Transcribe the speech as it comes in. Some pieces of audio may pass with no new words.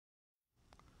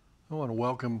I want to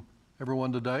welcome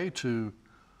everyone today to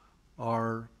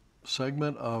our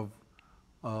segment of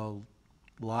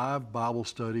live Bible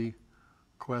study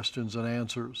questions and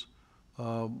answers.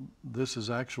 This is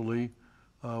actually,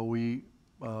 in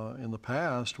the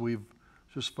past, we've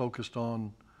just focused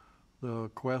on the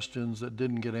questions that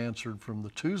didn't get answered from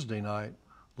the Tuesday night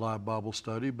live Bible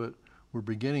study, but we're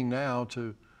beginning now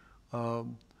to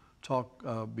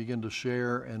begin to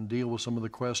share and deal with some of the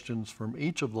questions from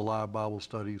each of the live Bible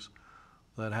studies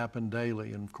that happen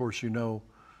daily. And of course, you know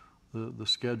the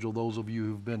schedule. Those of you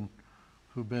who've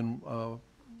been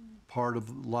part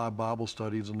of live Bible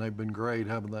studies, and they've been great,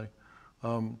 haven't they?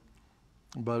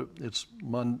 But it's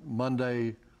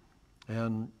Monday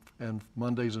and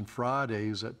Mondays and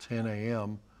Fridays at 10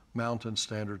 a.m. Mountain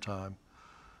Standard Time,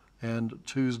 and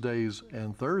Tuesdays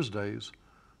and Thursdays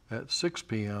at 6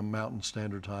 p.m. Mountain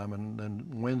Standard Time, and then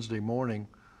Wednesday morning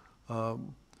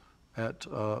at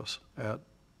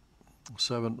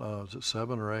 7, is it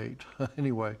 7 or 8?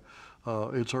 Anyway,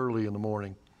 it's early in the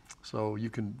morning, so you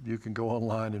can go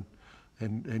online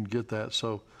and get that.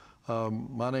 So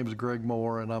my name is Greg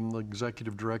Moore, and I'm the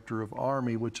Executive Director of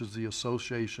ARMI, which is the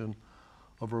Association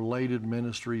of Related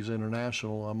Ministries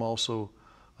International. I'm also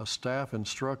a staff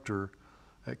instructor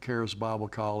at Charis Bible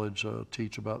College,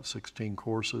 teach about 16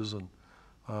 courses, and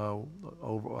I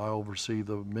oversee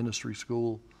the ministry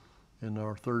school in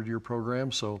our third year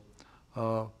program. So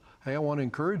hey, I want to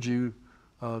encourage you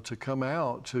to come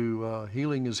out to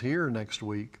Healing is Here next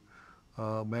week.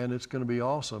 Man, it's going to be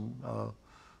awesome.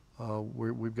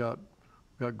 We've got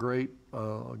a great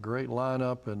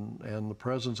lineup, and the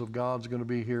presence of God's going to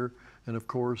be here. And of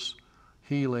course,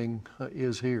 healing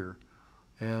is here.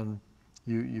 And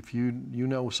if you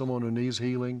know someone who needs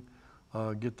healing,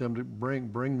 get them to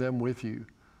bring them with you,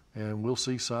 and we'll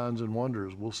see signs and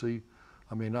wonders. We'll see.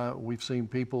 I mean, we've seen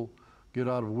people get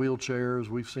out of wheelchairs.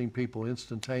 We've seen people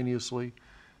instantaneously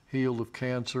healed of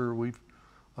cancer. We've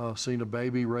seen a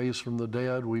baby raised from the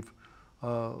dead. We've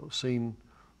seen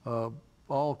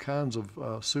all kinds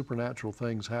of supernatural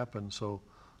things happen. So,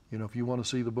 you know, if you want to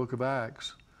see the book of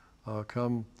Acts,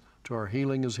 come to our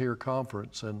Healing is Here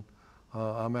conference, and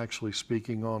I'm actually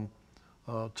speaking on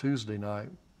Tuesday night,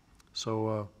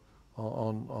 so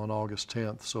on August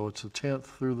 10th. So it's the 10th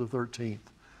through the 13th.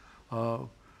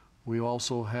 We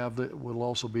also have will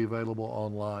also be available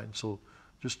online. So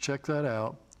just check that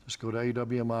out. Just go to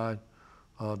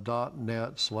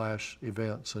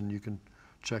awmi.net/events, and you can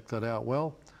check that out.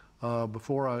 Well,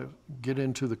 before I get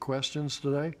into the questions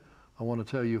today, I want to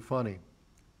tell you funny.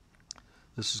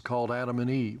 This is called Adam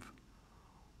and Eve.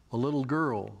 A little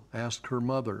girl asked her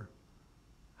mother,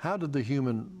 "How did the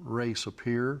human race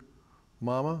appear,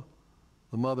 Mama?"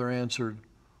 The mother answered,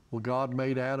 "Well, God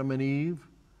made Adam and Eve,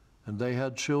 and they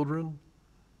had children,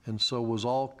 and so was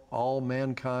all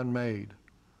mankind made."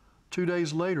 2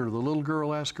 days later, the little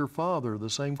girl asked her father the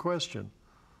same question.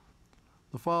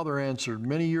 The father answered,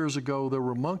 "Many years ago there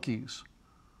were monkeys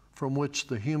from which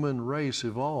the human race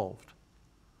evolved."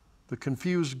 The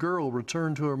confused girl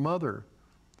returned to her mother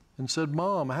and said,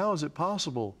 "Mom, how is it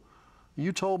possible?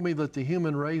 You told me that the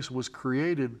human race was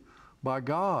created by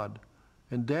God,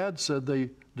 and Dad said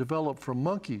they developed from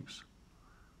monkeys."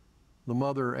 The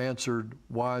mother answered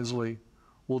wisely,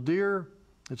 "Well, dear,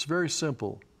 it's very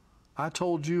simple. I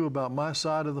told you about my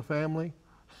side of the family,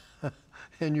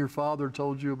 and your father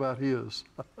told you about his."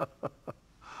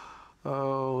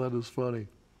 Oh, that is funny.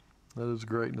 That is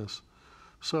greatness.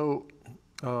 So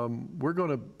we're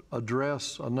going to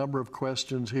address a number of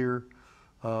questions here.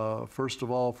 First of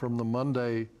all, from the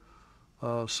Monday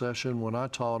session when I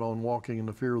taught on walking in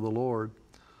the fear of the Lord,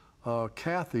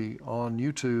 Kathy on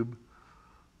YouTube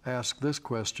asked this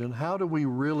question: how do we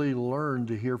really learn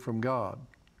to hear from God?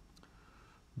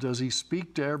 Does He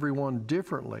speak to everyone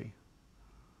differently?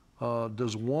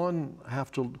 Does one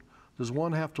have to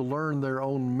learn their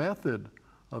own method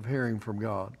of hearing from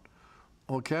God?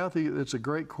 Well, Kathy, it's a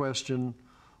great question.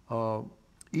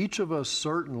 Each of us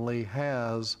certainly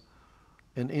has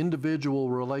an individual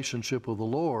relationship with the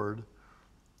Lord,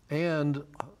 and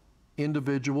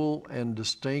individual and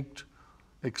distinct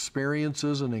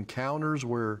experiences and encounters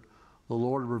where the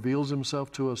Lord reveals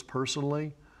Himself to us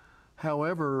personally.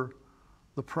 However,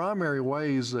 the primary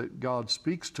ways that God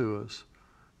speaks to us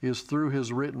is through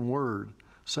His written Word.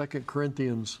 2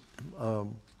 Corinthians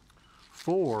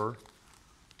 4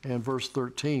 and verse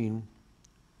 13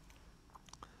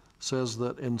 says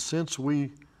that, "And since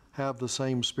we have the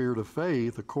same spirit of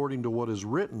faith, according to what is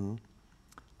written,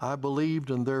 I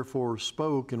believed and therefore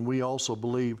spoke, and we also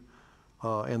believe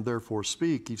and therefore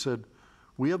speak." He said,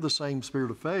 we have the same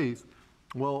spirit of faith.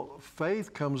 Well,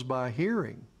 faith comes by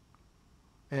hearing,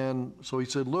 And so he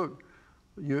said, look,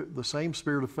 the same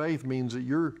spirit of faith means that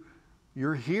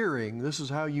you're hearing. This is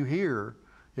how you hear.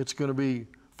 It's going to be,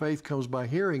 faith comes by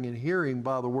hearing, and hearing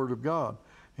by the Word of God.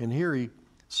 And here he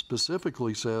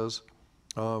specifically says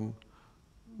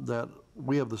that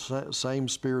we have the same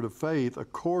spirit of faith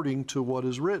according to what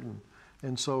is written.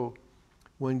 And so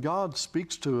when God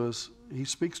speaks to us, he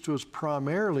speaks to us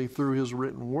primarily through his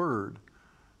written word.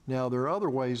 Now, there are other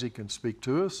ways he can speak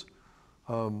to us.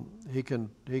 He can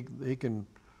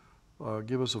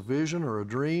give us a vision or a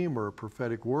dream or a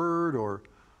prophetic word or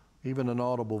even an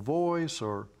audible voice,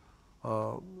 or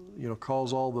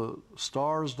cause all the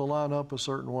stars to line up a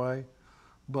certain way.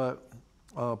 But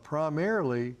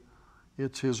primarily,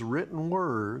 it's his written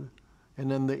word,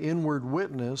 and then the inward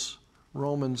witness.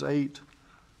 Romans 8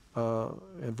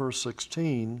 and verse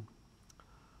 16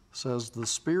 says, the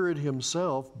Spirit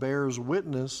himself bears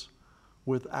witness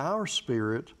with our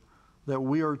spirit that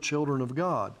we are children of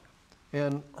God.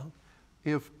 And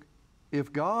if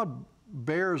God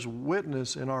bears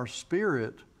witness in our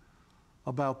spirit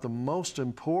about the most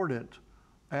important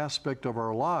aspect of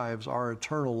our lives, our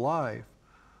eternal life,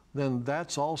 then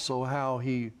that's also how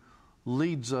he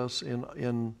leads us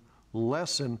in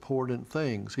less important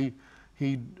things.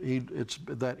 It's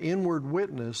that inward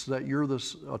witness that you're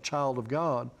a child of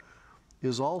God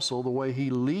is also the way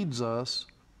he leads us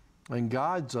and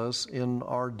guides us in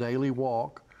our daily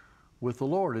walk with the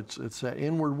Lord. It's that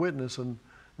inward witness, and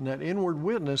that inward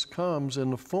witness comes in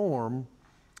the form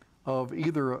of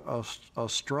either a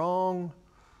strong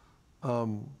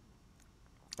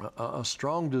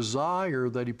desire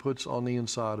that he puts on the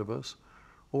inside of us,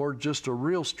 or just a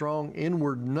real strong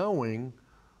inward knowing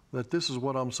that this is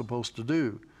what I'm supposed to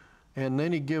do. And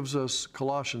then he gives us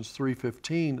Colossians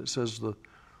 3:15 that says,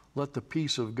 let the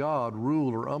peace of God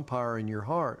rule or umpire in your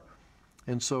heart.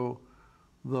 And so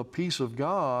the peace of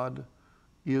God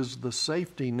is the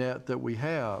safety net that we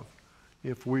have.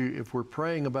 If we're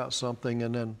praying about something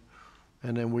and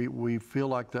then we feel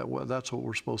like that's what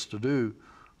we're supposed to do,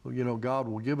 God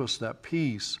will give us that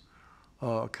peace,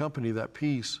 accompany that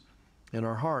peace in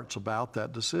our hearts about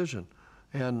that decision.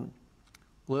 And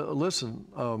listen,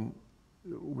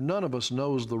 none of us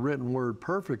knows the written word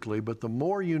perfectly, but the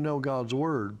more you know God's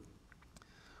word,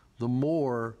 the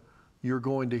more you're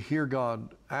going to hear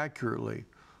God accurately.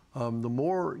 The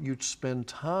more you spend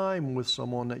time with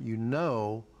someone that you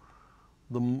know,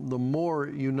 the more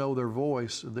you know their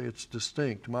voice. It's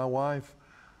distinct. My wife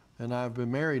and I have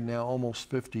been married now almost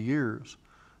 50 years,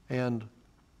 and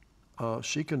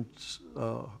she can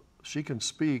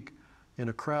speak in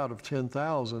a crowd of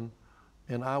 10,000,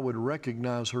 and I would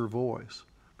recognize her voice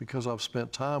because I've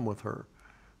spent time with her.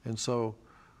 And so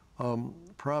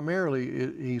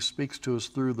primarily he speaks to us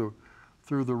through the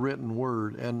written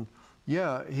word. And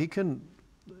yeah, he can.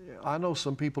 I know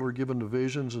some people are given to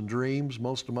visions and dreams.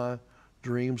 Most of my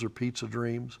dreams are pizza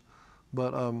dreams,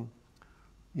 but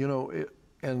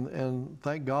and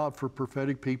thank God for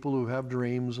prophetic people who have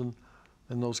dreams and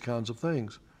those kinds of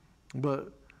things.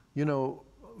 But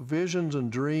visions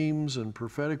and dreams and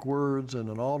prophetic words and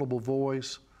an audible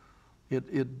voice,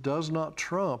 it does not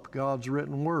trump God's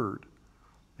written word,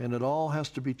 and it all has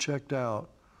to be checked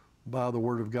out by the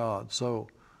Word of God. So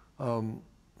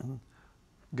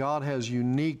God has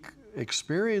unique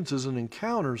experiences and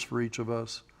encounters for each of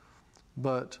us,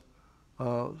 but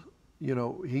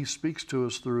he speaks to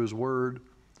us through his word,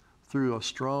 through a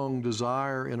strong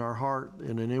desire in our heart,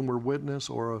 in an inward witness,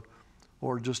 or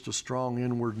just a strong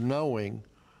inward knowing.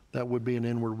 That would be an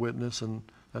inward witness, and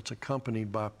that's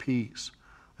accompanied by peace.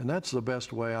 And that's the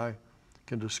best way I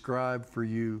can describe for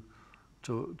you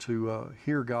to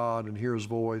hear God and hear his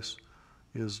voice,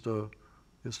 is to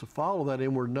follow that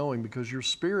inward knowing, because your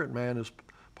spirit man is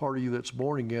part of you that's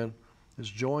born again, is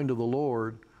joined to the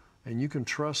Lord, and you can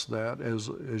trust that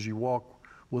as you walk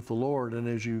with the Lord and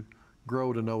as you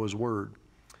grow to know his word.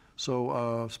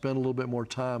 So spend a little bit more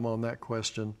time on that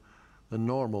question than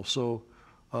normal. So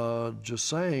just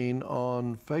saying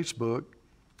on Facebook,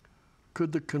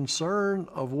 could the concern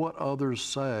of what others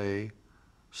say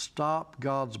stop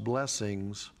God's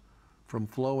blessings from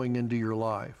flowing into your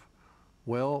life?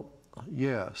 Well,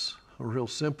 yes, real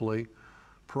simply.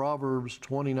 Proverbs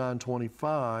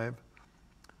 29:25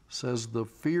 says, the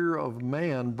fear of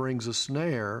man brings a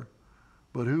snare,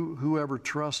 but whoever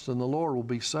trusts in the Lord will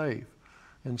be safe.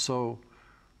 And so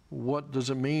what does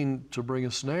it mean to bring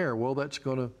a snare? Well, that's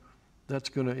going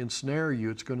to ensnare you.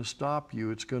 It's going to stop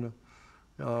you.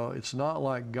 It's not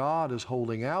like God is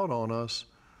holding out on us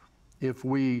if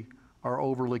we are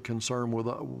overly concerned with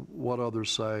what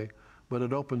others say, but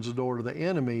it opens the door to the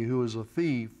enemy, who is a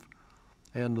thief,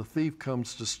 and the thief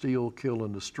comes to steal, kill,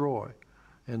 and destroy.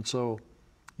 And so,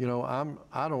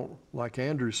 I don't, like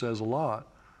Andrew says a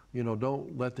lot,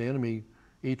 don't let the enemy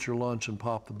eat your lunch and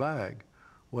pop the bag.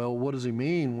 Well, what does he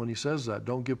mean when he says that?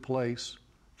 Don't give place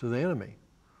to the enemy.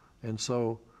 And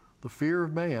so the fear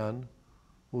of man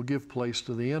will give place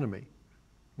to the enemy.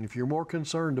 And if you're more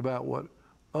concerned about what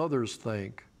others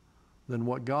think than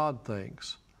what God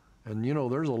thinks, and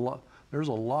there's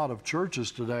a lot of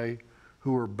churches today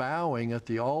who are bowing at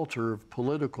the altar of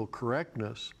political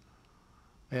correctness,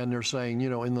 and they're saying,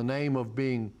 in the name of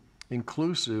being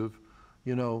inclusive,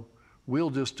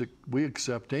 we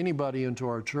accept anybody into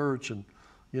our church, and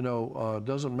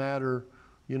doesn't matter,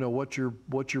 what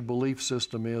your belief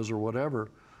system is or whatever,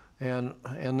 and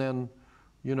then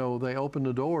they open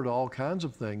the door to all kinds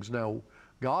of things. Now,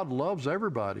 God loves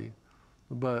everybody,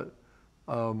 but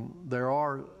there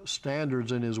are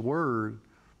standards in His Word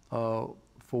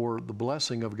for the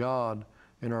blessing of God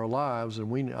in our lives, and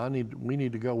we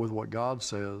need to go with what God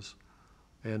says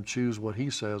and choose what He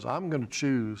says. I'm going to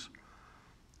choose.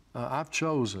 I've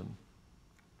chosen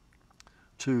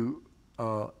to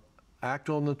act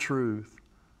on the truth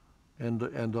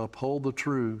and uphold the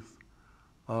truth,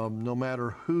 no matter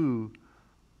who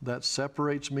that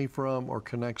separates me from or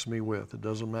connects me with. It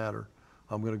doesn't matter.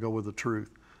 I'm going to go with the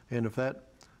truth. And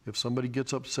if somebody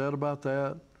gets upset about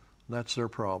that, that's their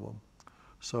problem.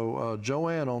 So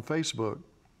Joanne on Facebook,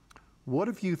 what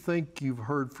if you think you've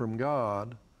heard from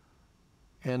God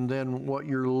and then what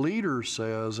your leader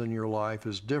says in your life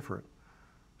is different?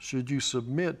 Should you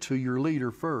submit to your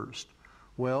leader first?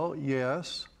 Well,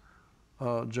 yes,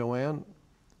 Joanne,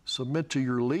 submit to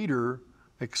your leader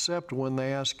except when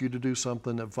they ask you to do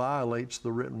something that violates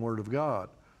the written word of God.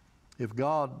 If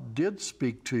God did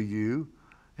speak to you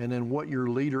and then what your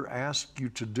leader asked you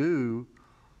to do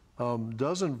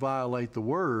doesn't violate the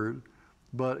word,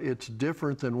 but it's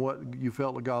different than what you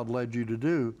felt that God led you to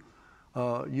do,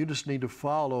 you just need to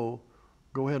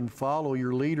go ahead and follow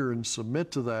your leader and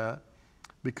submit to that,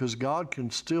 because God can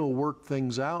still work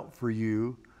things out for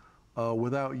you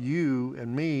without you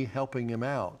and me helping Him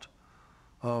out,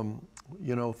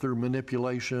 through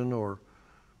manipulation or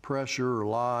pressure or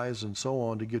lies and so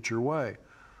on to get your way.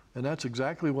 And that's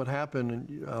exactly what happened.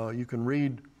 You can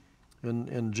read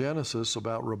in Genesis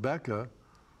about Rebekah,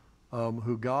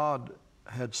 who God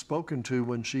had spoken to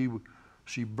when she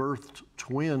birthed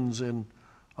twins in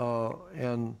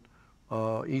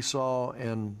Esau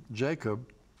and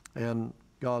Jacob, and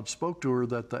God spoke to her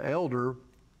that the elder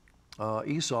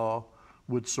Esau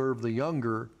would serve the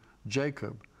younger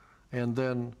Jacob. And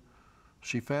then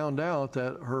she found out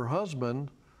that her husband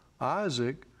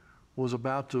Isaac was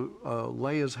about to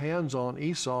lay his hands on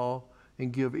Esau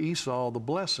and give Esau the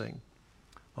blessing.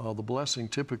 The blessing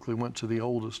typically went to the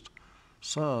oldest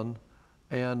son.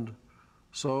 And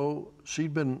so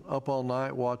she'd been up all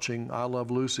night watching I Love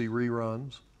Lucy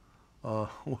reruns.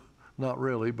 Not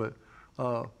really, but,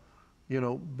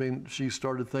 she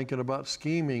started thinking about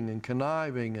scheming and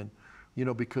conniving, and,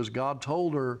 because God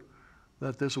told her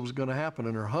that this was going to happen,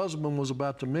 and her husband was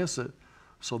about to miss it.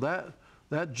 So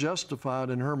that justified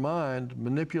in her mind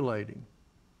manipulating.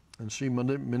 And she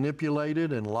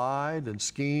manipulated and lied and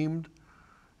schemed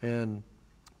and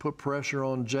put pressure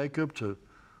on Jacob to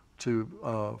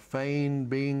feign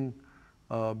being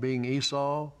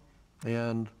Esau,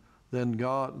 and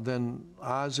then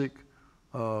Isaac,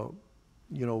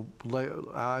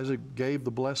 Isaac gave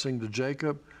the blessing to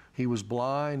Jacob. He was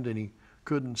blind and he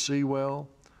couldn't see well,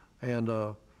 and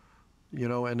and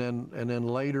then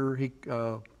later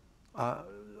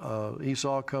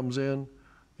Esau comes in,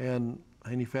 and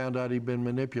he found out he'd been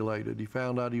manipulated. He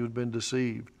found out he had been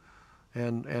deceived,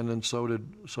 and then so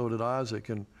did Isaac.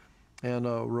 And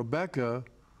Rebekah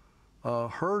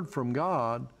heard from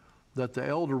God that the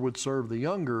elder would serve the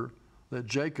younger, that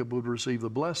Jacob would receive the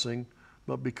blessing,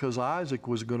 but because Isaac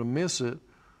was going to miss it,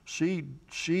 she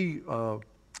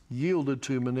yielded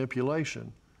to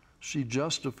manipulation. She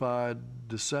justified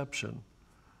deception.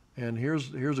 And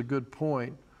here's a good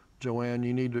point, Joanne.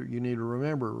 You need to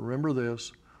remember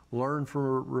this. Learn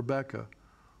from Rebekah.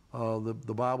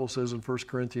 The Bible says in 1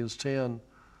 Corinthians 10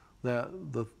 that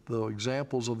the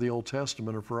examples of the Old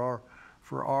Testament are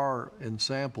for our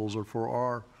examples, or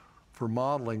for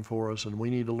modeling for us, and we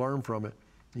need to learn from it.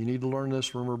 You need to learn this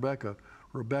from Rebekah.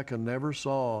 Rebekah never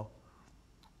saw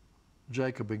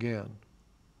Jacob again.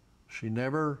 She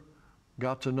never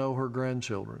got to know her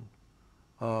grandchildren.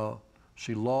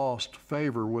 She lost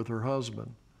favor with her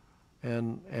husband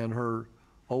and her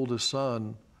oldest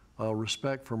son,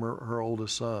 respect from her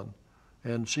oldest son.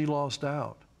 And she lost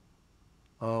out.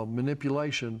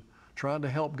 Manipulation, trying to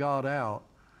help God out,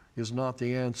 is not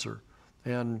the answer.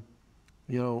 And,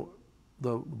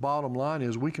 the bottom line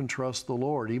is we can trust the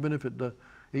Lord, even if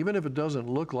it doesn't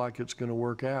look like it's going to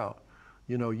work out.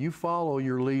 You know, you follow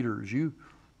your leaders. You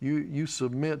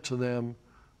submit to them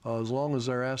as long as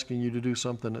they're asking you to do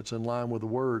something that's in line with the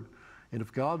Word. And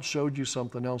if God showed you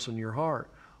something else in your heart,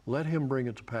 let Him bring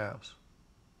it to pass.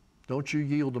 Don't you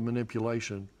yield to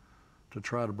manipulation to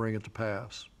try to bring it to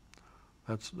pass.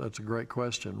 That's a great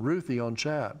question. Ruthie on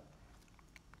chat.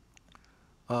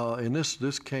 And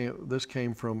this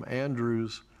came from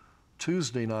Andrew's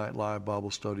Tuesday night live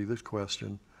Bible study, this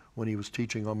question, when he was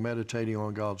teaching on meditating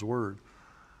on God's Word.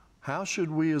 How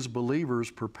should we as believers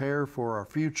prepare for our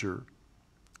future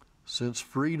since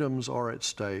freedoms are at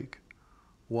stake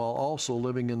while also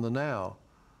living in the now?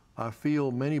 I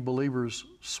feel many believers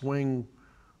swing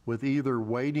with either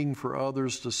waiting for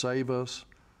others to save us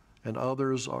and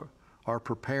others are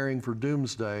preparing for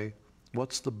doomsday.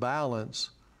 What's the balance?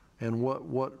 And what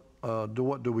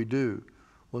do we do?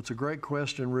 Well, it's a great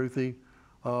question, Ruthie.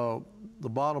 The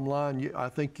bottom line, I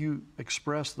think you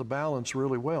expressed the balance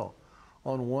really well.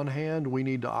 On one hand, we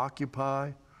need to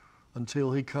occupy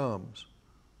until He comes.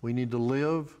 We need to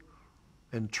live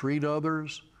and treat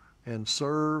others and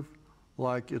serve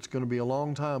like it's going to be a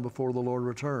long time before the Lord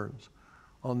returns.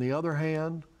 On the other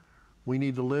hand, we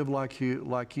need to live like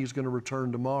He's going to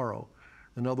return tomorrow.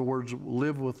 In other words,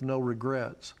 live with no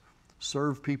regrets.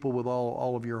 Serve people with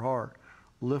all of your heart.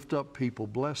 Lift up people,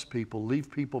 bless people,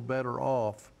 leave people better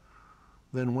off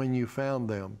than when you found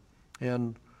them.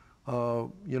 And,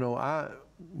 you know,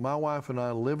 my wife and I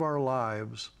live our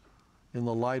lives in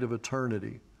the light of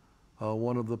eternity.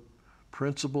 One of the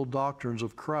principal doctrines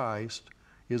of Christ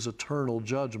is eternal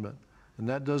judgment. And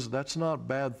that's not a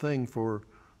bad thing for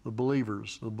the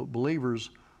believers. The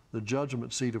believers, the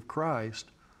judgment seat of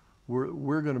Christ,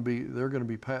 we're going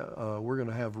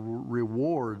to have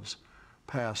rewards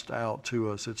passed out to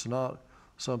us. It's not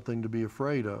something to be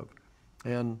afraid of.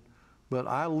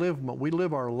 But we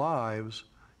live our lives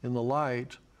in the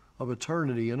light of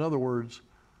eternity. In other words,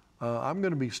 I'm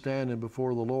going to be standing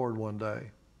before the Lord one day,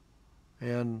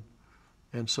 and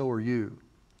so are you.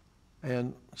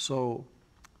 And so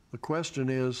the question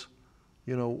is,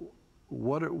 you know,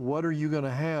 what are you going to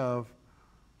have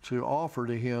to offer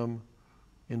to Him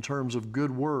in terms of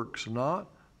good works, not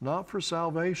for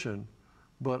salvation,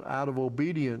 but out of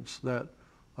obedience that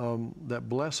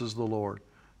blesses the Lord.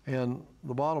 And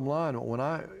the bottom line, when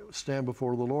I stand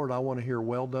before the Lord, I want to hear,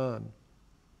 "Well done,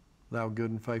 thou good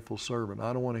and faithful servant."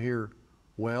 I don't want to hear,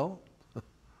 "Well,"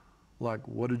 like,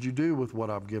 "What did you do with what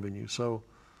I've given you?" So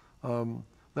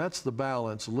that's the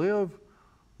balance. Live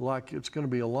like it's going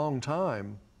to be a long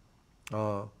time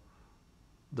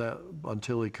that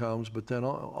until He comes, but then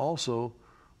also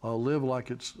live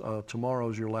like it's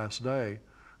tomorrow's your last day.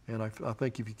 And I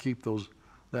think if you keep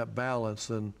that balance,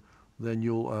 then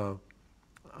you'll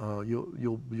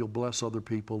bless other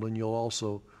people, and you'll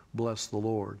also bless the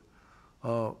Lord.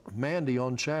 Mandy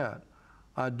on chat.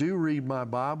 I do read my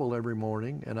Bible every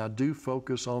morning, and I do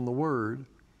focus on the Word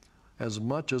as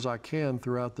much as I can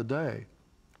throughout the day.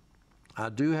 I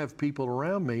do have people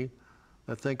around me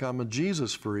that think I'm a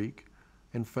Jesus freak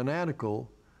and fanatical,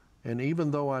 and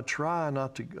even though I try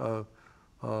not to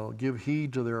give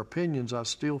heed to their opinions, I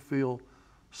still feel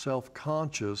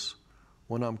self-conscious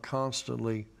when I'm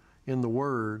constantly in the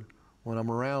Word, when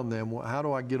I'm around them. How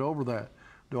do I get over that?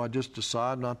 Do I just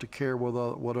decide not to care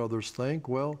what others think?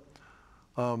 Well,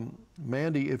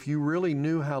 Mandy, if you really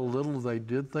knew how little they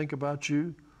did think about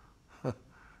you,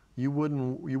 you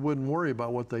wouldn't worry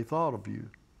about what they thought of you.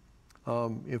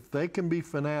 If they can be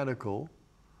fanatical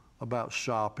about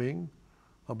shopping,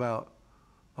 about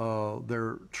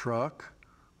their truck,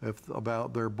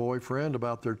 about their boyfriend,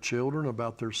 about their children,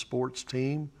 about their sports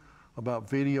team, about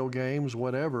video games,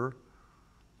 whatever,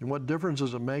 and what difference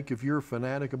does it make if you're a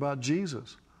fanatic about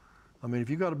Jesus? I mean, if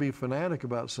you've got to be a fanatic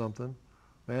about something,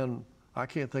 man, I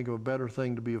can't think of a better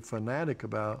thing to be a fanatic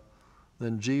about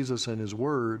than Jesus and His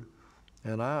Word,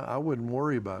 and I wouldn't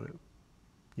worry about it.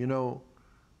 You know,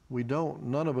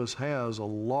 none of us has a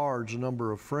large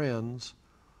number of friends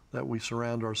that we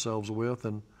surround ourselves with,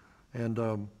 and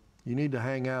you need to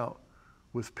hang out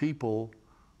with people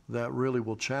that really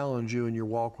will challenge you in your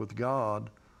walk with God.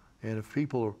 And if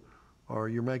people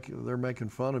they're making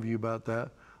fun of you about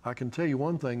that, I can tell you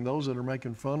one thing: those that are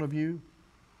making fun of you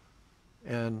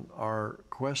and are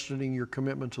questioning your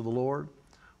commitment to the Lord,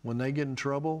 when they get in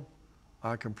trouble,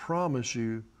 I can promise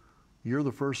you, you're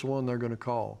the first one they're going to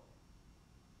call.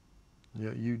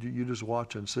 Yeah, you just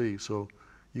watch and see. So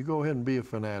you go ahead and be a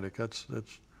fanatic. That's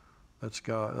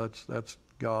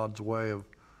God's way of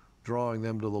drawing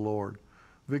them to the Lord.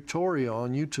 Victoria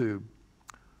on YouTube.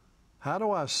 how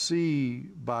do I see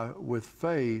with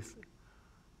faith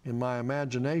in my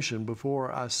imagination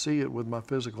before I see it with my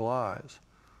physical eyes?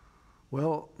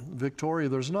 Well, Victoria,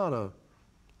 there's not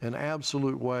an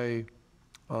absolute way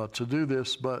to do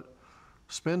this, but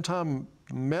spend time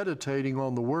meditating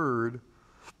on the Word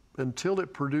until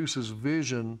it produces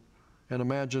vision and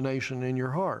imagination in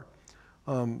your heart.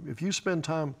 If you spend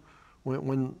time,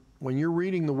 when you're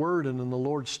reading the Word and then the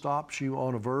Lord stops you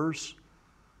on a verse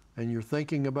and you're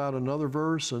thinking about another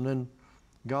verse, and then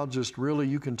God just really,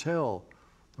 you can tell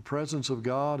the presence of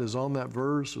God is on that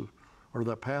verse or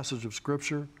that passage of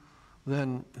Scripture,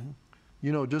 then,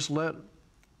 just let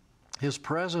His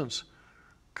presence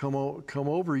come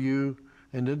over you,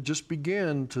 and then just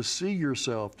begin to see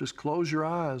yourself. Just close your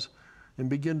eyes and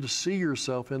begin to see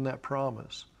yourself in that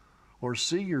promise, or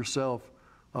see yourself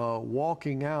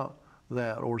walking out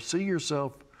that, or see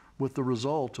yourself with the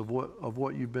result of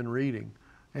what you've been reading.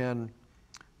 And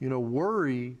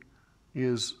worry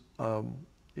is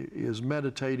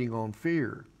meditating on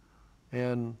fear,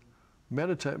 and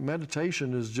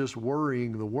meditation is just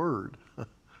worrying the Word.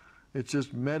 It's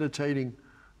just meditating,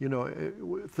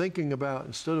 thinking about,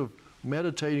 instead of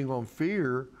meditating on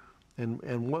fear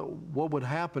and what would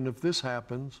happen if this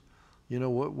happens,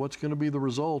 what's going to be the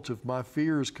result if my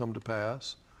fears come to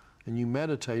pass, and you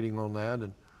meditating on that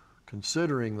and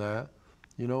considering that,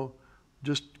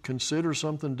 just consider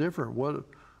something different. What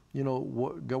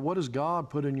has God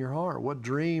put in your heart? What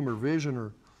dream or vision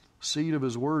or seed of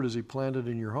His Word has He planted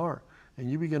in your heart?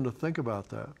 And you begin to think about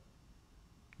that.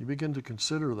 You begin to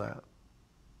consider that.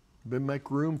 Make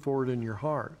room for it in your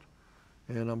heart.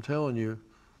 And I'm telling you,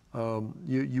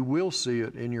 you will see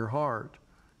it in your heart,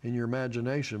 in your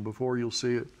imagination, before you'll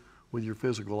see it with your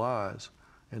physical eyes.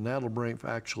 And that'll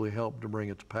actually help to bring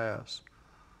it to pass.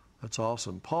 That's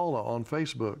awesome. Paula on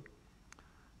Facebook,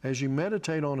 as you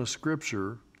meditate on a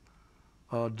scripture,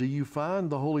 do you find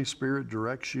the Holy Spirit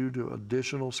directs you to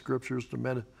additional scriptures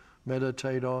to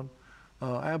meditate on?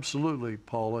 Absolutely,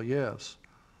 Paula, yes.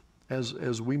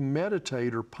 As we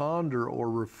meditate or ponder or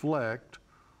reflect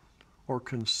or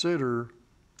consider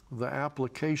the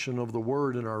application of the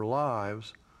Word in our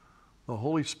lives, the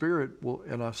Holy Spirit will,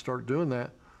 and I start doing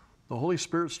that, the Holy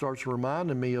Spirit starts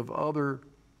reminding me of other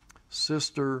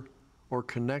sister or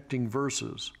connecting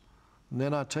verses. And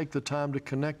then I take the time to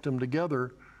connect them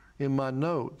together in my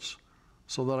notes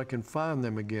so that I can find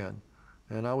them again.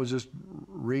 And I was just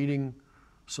reading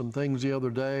some things the other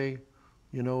day,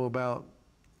 about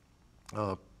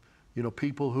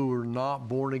people who are not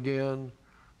born again,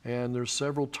 and there's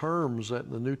several terms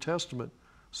that the New Testament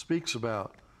speaks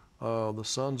about: the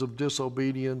sons of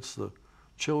disobedience, the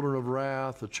children of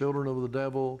wrath, the children of the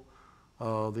devil,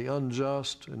 the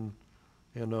unjust, and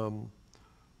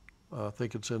I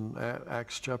think it's in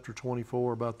Acts chapter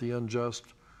 24 about the unjust.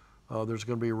 There's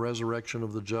going to be a resurrection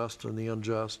of the just and the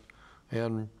unjust.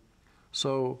 And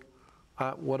so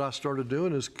what I started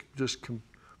doing is just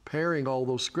comparing all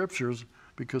those scriptures,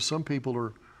 because some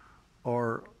people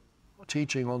are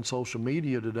teaching on social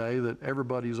media today that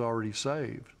everybody's already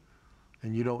saved,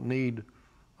 and you don't need,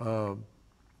 all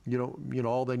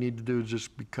they need to do is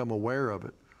just become aware of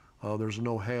it. There's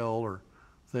no hell or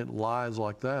lies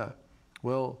like that.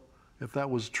 Well, if that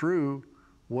was true,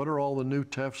 what are all the New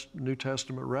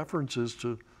Testament references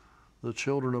to the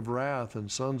children of wrath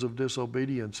and sons of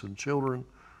disobedience and children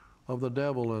of the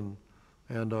devil and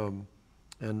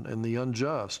the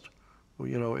unjust?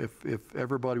 If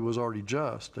everybody was already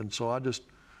just. And so I just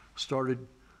started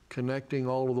connecting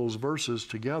all of those verses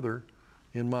together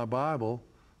in my Bible,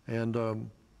 and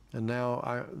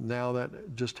now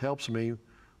that just helps me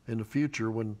in the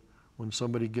future when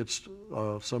somebody gets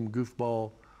some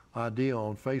goofball idea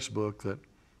on Facebook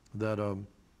that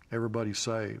everybody's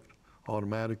saved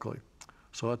automatically.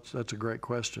 So that's a great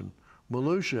question.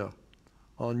 Malusha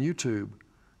on YouTube,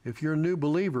 if you're a new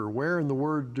believer, where in the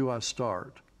Word do I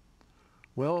start?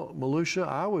 Well, Malusha,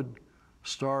 I would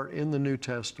start in the New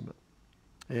Testament.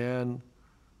 And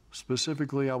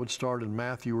specifically, I would start in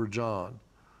Matthew or John.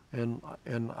 And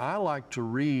I like to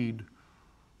read,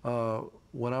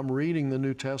 when I'm reading the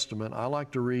New Testament, I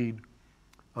like to read,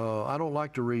 I don't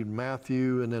like to read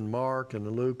Matthew and then Mark and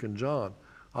Luke and John.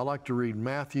 I like to read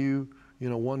Matthew,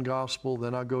 one gospel,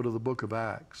 then I go to the book of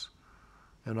Acts.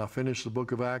 And I finish the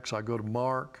book of Acts, I go to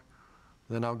Mark,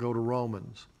 then I'll go to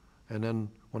Romans. And then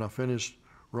when I finish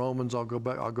Romans, I'll go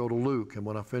to Luke. And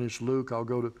when I finish Luke, I'll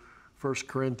go to 1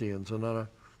 Corinthians. And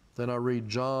then I read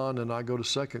John, and I go to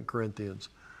 2 Corinthians.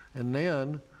 And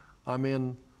then I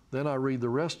read the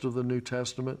rest of the New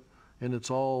Testament, and it's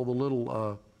all the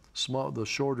little the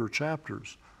shorter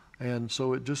chapters. And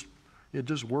so it just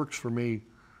works for me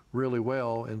really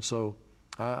well. And so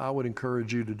I would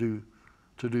encourage you to do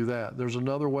that. There's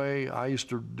another way. I used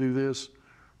to do this: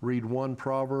 read one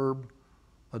proverb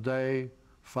a day,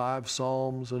 5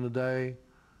 Psalms in a day,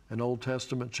 an Old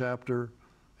Testament chapter,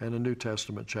 and a New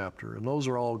Testament chapter. And those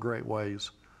are all great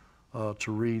ways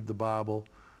to read the Bible.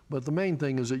 But the main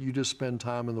thing is that you just spend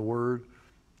time in the Word.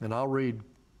 And I'll read,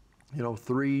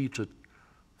 3 to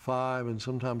 5 and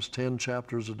sometimes 10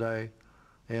 chapters a day.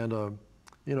 And,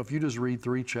 if you just read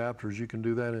 3 chapters, you can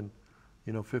do that in,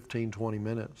 15, 20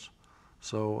 minutes.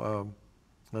 So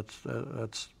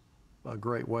that's a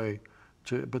great way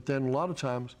to. But then a lot of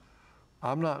times,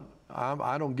 I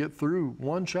don't get through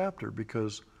one chapter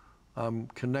because I'm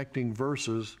connecting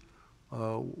verses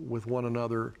with one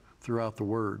another throughout the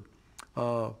Word.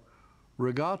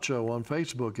 Regacho on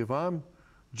Facebook, if I'm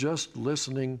just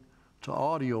listening to the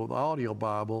audio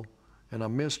Bible, and I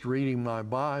missed reading my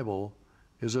Bible,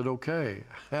 is it okay?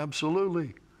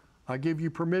 Absolutely. I give you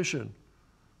permission.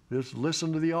 Just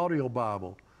listen to the audio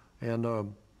Bible, and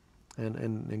don't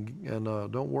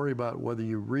worry about whether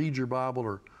you read your Bible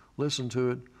or listen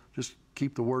to it. Just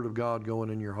keep the Word of God going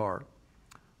in your heart.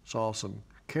 It's awesome.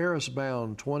 Charis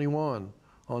Bound 21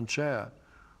 on chat.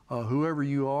 Whoever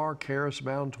you are, Charis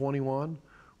Bound 21,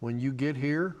 when you get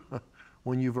here,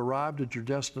 when you've arrived at your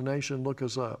destination, look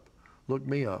us up. Look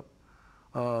me up.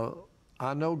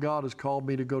 I know God has called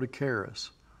me to go to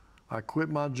Charis. I quit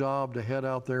my job to head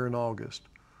out there in August.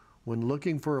 When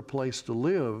looking for a place to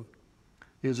live,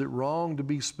 is it wrong to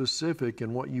be specific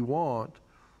in what you want,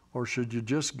 or should you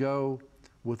just go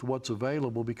with what's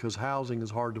available because housing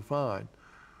is hard to find?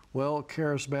 Well,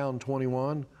 Charis Bound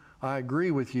 21, I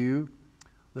agree with you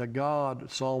that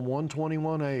God, Psalm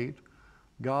 121:8,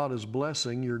 God is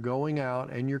blessing your going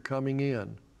out and your coming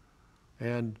in.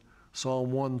 And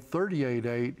Psalm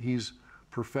 138:8, He's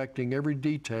perfecting every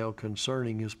detail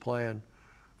concerning His plan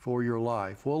for your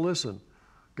life. Well, listen,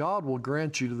 God will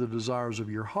grant you the desires of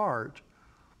your heart,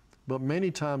 but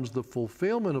many times the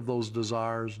fulfillment of those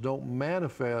desires don't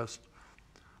manifest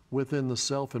within the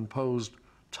self-imposed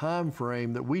time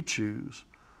frame that we choose.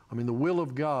 I mean, the will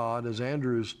of God, as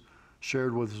Andrew's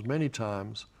shared with us many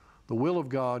times, the will of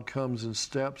God comes in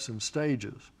steps and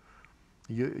stages.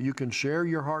 You can share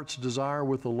your heart's desire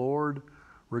with the Lord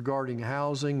regarding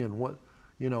housing and what,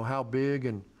 how big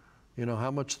and,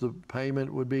 how much the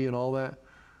payment would be and all that.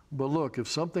 But look, if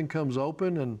something comes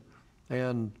open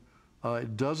and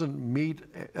it doesn't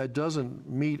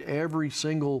meet every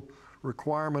single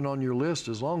requirement on your list,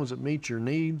 as long as it meets your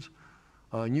needs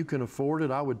and you can afford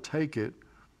it, I would take it,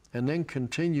 and then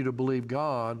continue to believe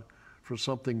God for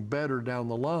something better down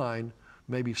the line,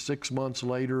 maybe 6 months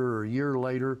later or a year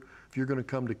later. If you're going to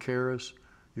come to Charis,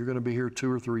 you're going to be here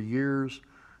 2 or 3 years.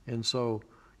 And so,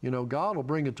 God will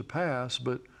bring it to pass,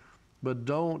 but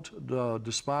don't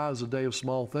despise the day of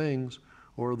small things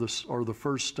or the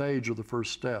first stage or the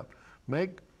first step.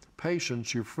 Make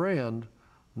patience your friend,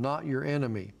 not your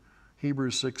enemy.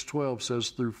 Hebrews 6:12 says,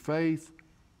 through faith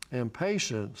and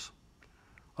patience,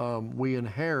 we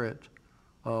inherit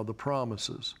the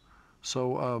promises.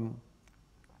 So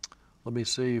let me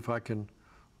see if I can,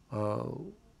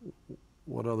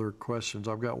 what other questions?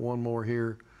 I've got one more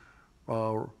here.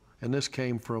 And this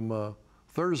came from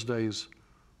Thursday's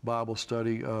Bible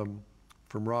study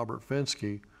from Robert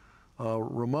Finsky.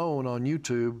 Ramon on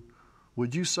YouTube,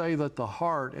 would you say that the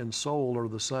heart and soul are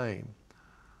the same?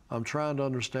 I'm trying to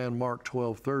understand Mark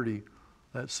 12:30.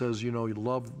 That says, you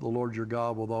love the Lord your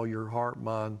God with all your heart,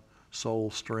 mind, soul,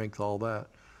 strength, all that,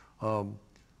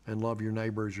 and love your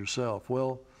neighbor as yourself.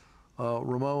 Well,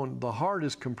 Ramon, the heart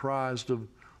is comprised of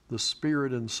the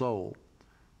spirit and soul.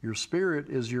 Your spirit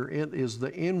is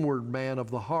the inward man of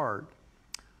the heart,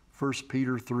 1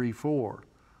 Peter 3:4.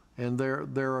 And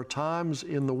there are times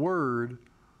in the Word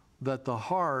that the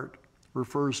heart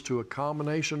refers to a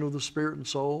combination of the spirit and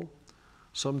soul.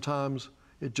 Sometimes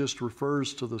it just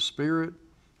refers to the spirit,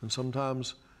 and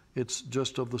sometimes it's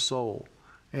just of the soul.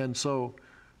 And so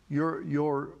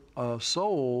your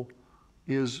soul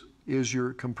is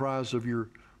comprised of your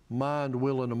mind,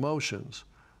 will, and emotions.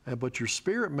 But your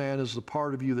spirit man is the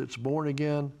part of you that's born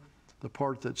again, the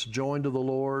part that's joined to the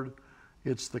Lord.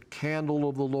 It's the candle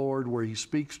of the Lord where He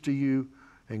speaks to you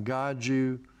and guides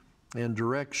you and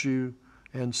directs you.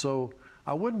 And so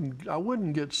I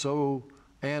wouldn't get so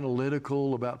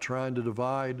analytical about trying to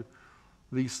divide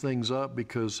these things up,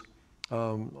 because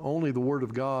only the Word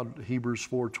of God, Hebrews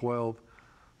 4:12,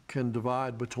 can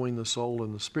divide between the soul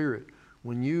and the spirit.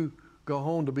 When you go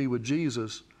home to be with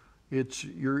Jesus, it's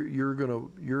your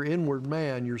inward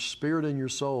man, your spirit and your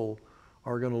soul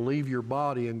are going to leave your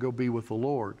body and go be with the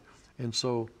Lord. And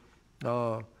so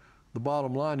the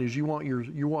bottom line is you want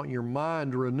your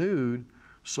mind renewed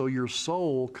so your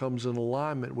soul comes in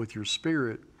alignment with your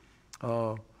spirit.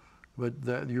 But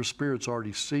that your spirit's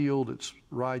already sealed, it's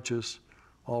righteous,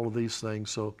 all of these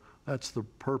things. So that's the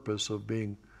purpose of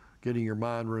getting your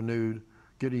mind renewed,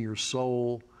 getting your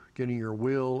soul, getting your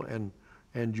will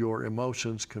and your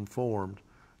emotions conformed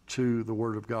to the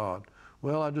Word of God.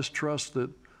 Well, I just trust that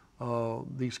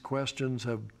these questions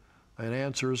and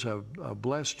answers have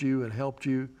blessed you and helped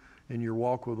you in your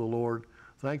walk with the Lord.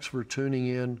 Thanks for tuning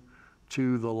in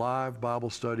to the live Bible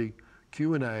study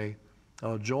Q&A.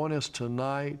 Join us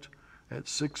tonight at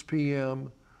 6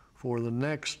 p.m. for the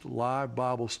next live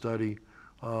Bible study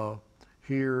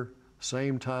here,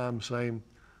 same time, same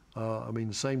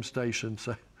station,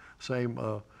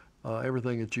 same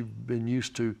everything that you've been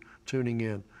used to tuning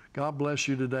in. God bless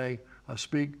you today. I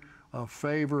speak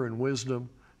favor and wisdom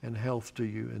and health to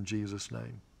you in Jesus'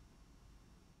 name.